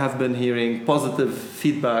 I have been hearing positive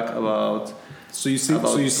feedback about. So you see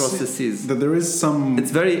processes. That there is some.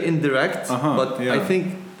 It's very indirect, but I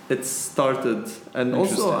think it started. And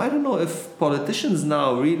also, I don't know if politicians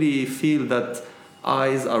now really feel that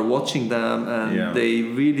eyes are watching them and they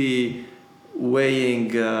really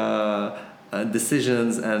weighing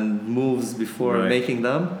decisions and moves before making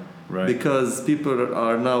them. Right. Because people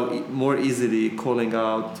are now more easily calling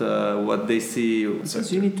out what they see.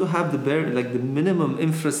 Because you need to have the minimum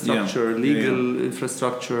infrastructure, legal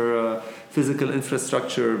infrastructure, physical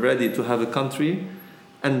infrastructure ready to have a country,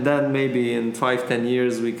 and then maybe in 5-10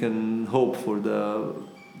 years we can hope for the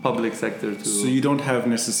public sector to. So you don't have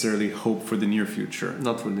necessarily hope for the near future.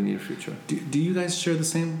 Not for the near future. Do you guys share the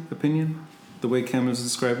same opinion? The way Cam is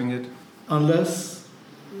describing it? Unless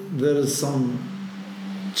there is some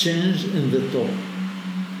change in the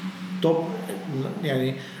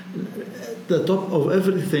the top of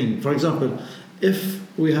everything. For example, if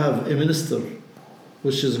we have a minister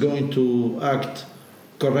which is going to act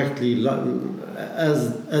correctly as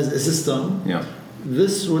a system,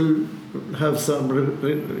 this will have some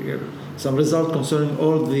result concerning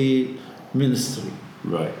all the ministry.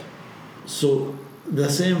 Right. So the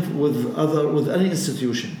same with any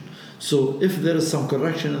institution. So if there is some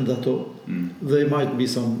correction in the top, there might be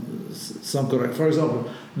some correct. For example,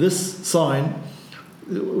 this sign,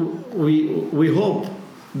 we hope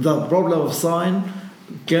the problem of sign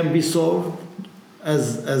can be solved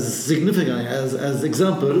as significant as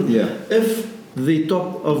example. If the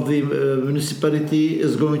top of the municipality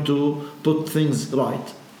is going to put things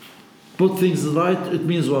right. Put things right, it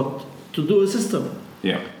means what? To do a system.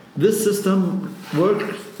 This system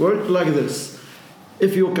work like this.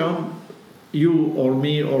 If you come, you or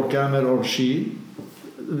me or Kamel or she,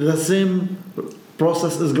 the same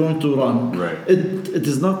process is going to run. Right. It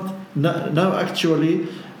is not now actually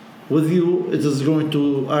With you, it is going to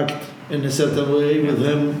act in a certain way, with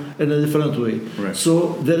him in a different way. Right. So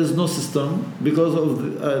there is no system because of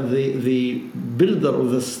the builder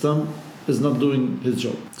of the system is not doing his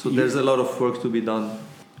job. So there's a lot of work to be done.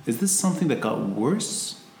 Is this something that got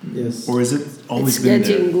worse? Yes. Or is it always It's been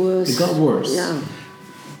getting there? worse. It got worse. Yeah.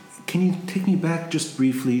 Can you take me back just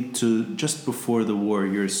briefly to just before the war?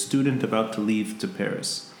 You're a student about to leave to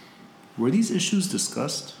Paris. Were these issues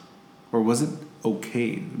discussed? Or was it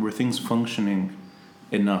okay? Were things functioning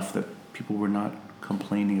enough that people were not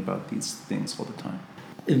complaining about these things all the time?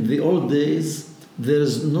 In the old days, there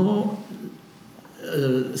is no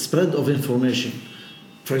spread of information.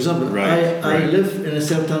 For example, I live in a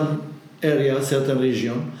certain area, certain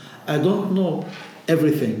region. I don't know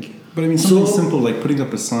everything. But I mean, something simple like putting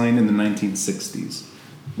up a sign in the 1960s.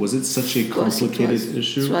 Was it such a complicated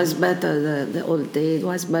issue? It was better the old day. It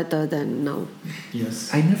was better than now.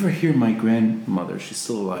 Yes. I never hear my grandmother, she's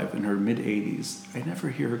still alive, in her mid-80s, I never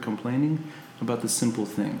hear her complaining about the simple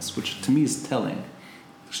things, which to me is telling.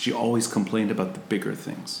 She always complained about the bigger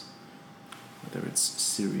things. Whether it's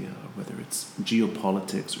Syria, whether it's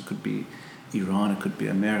geopolitics, or it could be Iran, it could be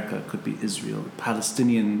America, it could be Israel, the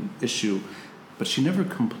Palestinian issue. But she never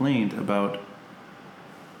complained about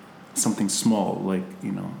something small, like,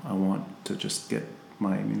 I want to just get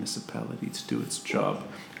my municipality to do its job.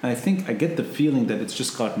 And I think I get the feeling that it's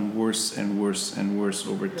just gotten worse and worse and worse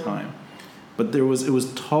over time. But it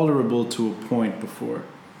was tolerable to a point before.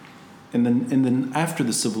 And then after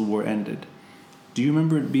the Civil War ended, do you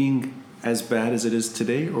remember it being as bad as it is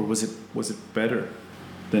today, or was it better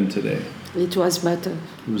than today? It was better.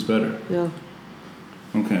 It was better. Yeah.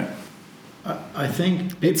 Okay. I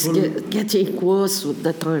think people... It's getting worse with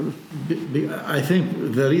the time. I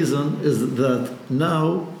think the reason is that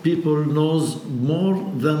now people knows more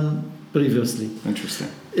than previously. Interesting.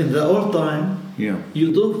 In the old time,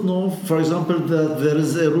 you don't know, for example, that there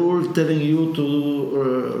is a rule telling you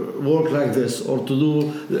to work like this or to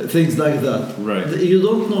do things like that. Right. You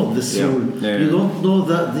don't know this rule. You don't know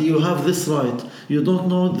that you have this right. You don't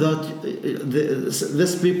know that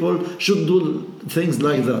these people should do things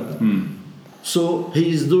like that. So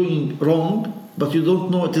he is doing wrong, but you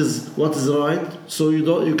don't know what is right. So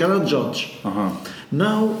you cannot judge.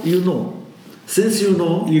 Now you know. Since you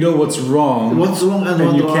know what's wrong, and what's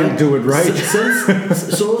right, you can't do it right.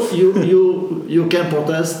 So you can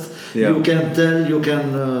protest, you can tell, you can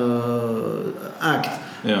act.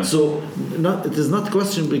 Yeah. So it is not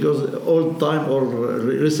question because old time or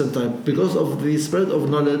recent time, because of the spread of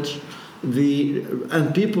knowledge,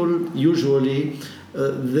 and people usually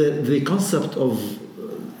the concept of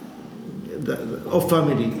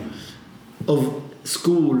family, of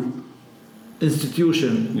school,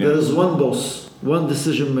 institution. There is one boss, one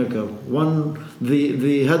decision maker,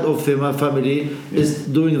 the head of the family is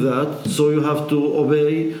doing that. So you have to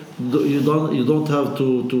obey. You don't have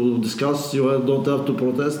to discuss. You don't have to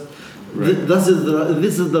protest. Right. This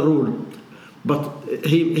is the rule. But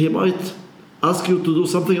he might ask you to do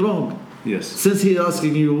something wrong. Yes. Since he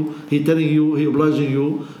asking you, he telling you, he obliging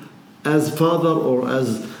you, as father or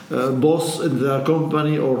as boss in the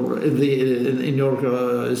company or in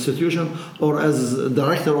your institution, or as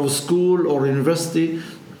director of school or university.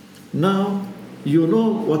 Now you know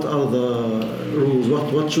what are the rules,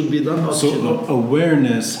 what should be done. So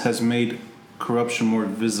awareness has made corruption more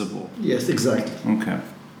visible. Yes, exactly. Okay.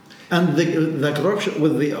 And the corruption,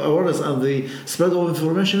 with the awareness and the spread of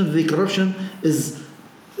information, the corruption is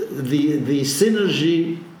the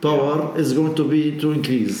synergy power is going to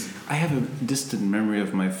increase. I have a distant memory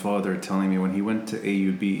of my father telling me when he went to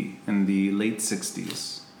AUB in the late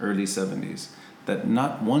 60s, early 70s, that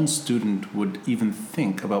not one student would even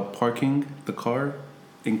think about parking the car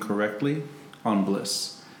incorrectly on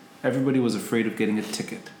Bliss. Everybody was afraid of getting a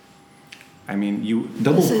ticket. I mean,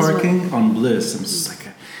 double parking on Bliss, and it's just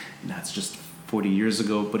like, it's just 40 years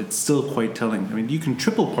ago, but it's still quite telling. I mean, you can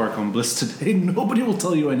triple park on Bliss today, nobody will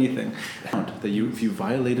tell you anything. That if you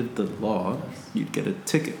violated the law, you'd get a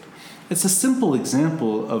ticket. It's a simple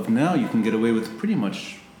example of now you can get away with pretty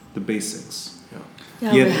much the basics.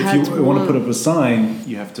 Yeah, yet if you want to put up a sign,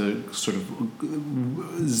 you have to sort of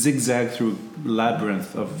zigzag through a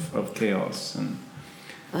labyrinth of chaos. And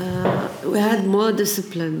we had more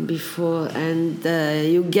discipline before, and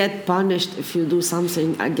you get punished if you do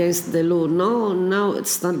something against the law. No, now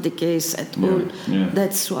it's not the case at all.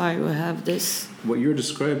 That's why we have this. What you're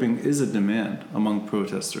describing is a demand among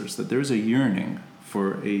protesters, that there's a yearning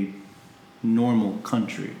for a normal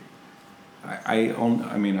country. I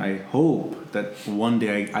hope that one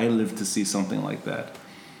day I live to see something like that.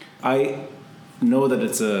 I know that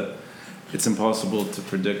it's a it's impossible to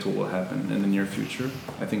predict what will happen in the near future.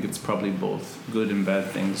 I think it's probably both. Good and bad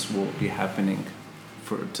things will be happening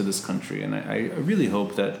to this country. And I really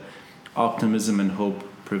hope that optimism and hope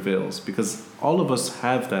prevails, because all of us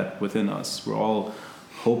have that within us. We're all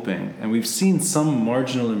hoping. And we've seen some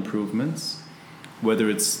marginal improvements, whether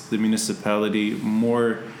it's the municipality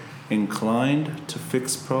more inclined to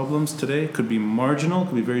fix problems today. Could be marginal,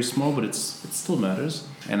 could be very small, but it still matters.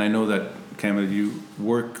 And I know that, Kamel, you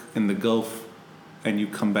work in the Gulf and you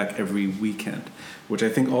come back every weekend, which I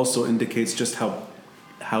think also indicates just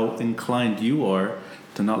how inclined you are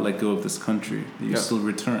to not let go of this country, that you still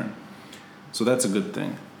return. So that's a good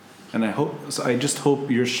thing. And I just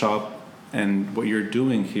hope your shop and what you're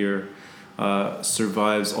doing here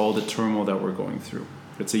survives all the turmoil that we're going through.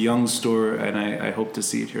 It's a young store, and I hope to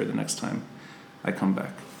see it here the next time I come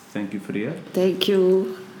back. Thank you, Feryal. Thank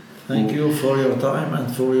you. Thank you for your time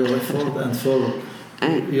and for your effort and for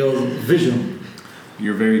your vision.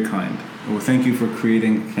 You're very kind. Well, thank you for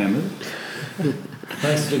creating Kamel.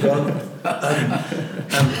 Thanks to God.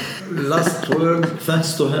 And last word,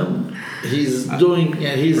 thanks to him. He's doing.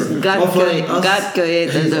 He's offering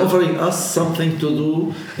us something to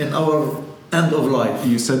do in our end of life.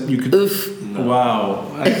 You said you could. No.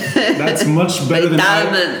 Wow, that's much better than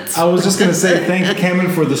I was just gonna say. Thank Kamel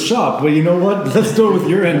for the shop, but you know what? Let's do it with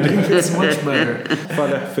your ending. It's much better.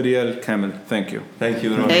 Feryal, Kamel, thank you. Thank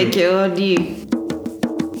you. Thank you, Adi.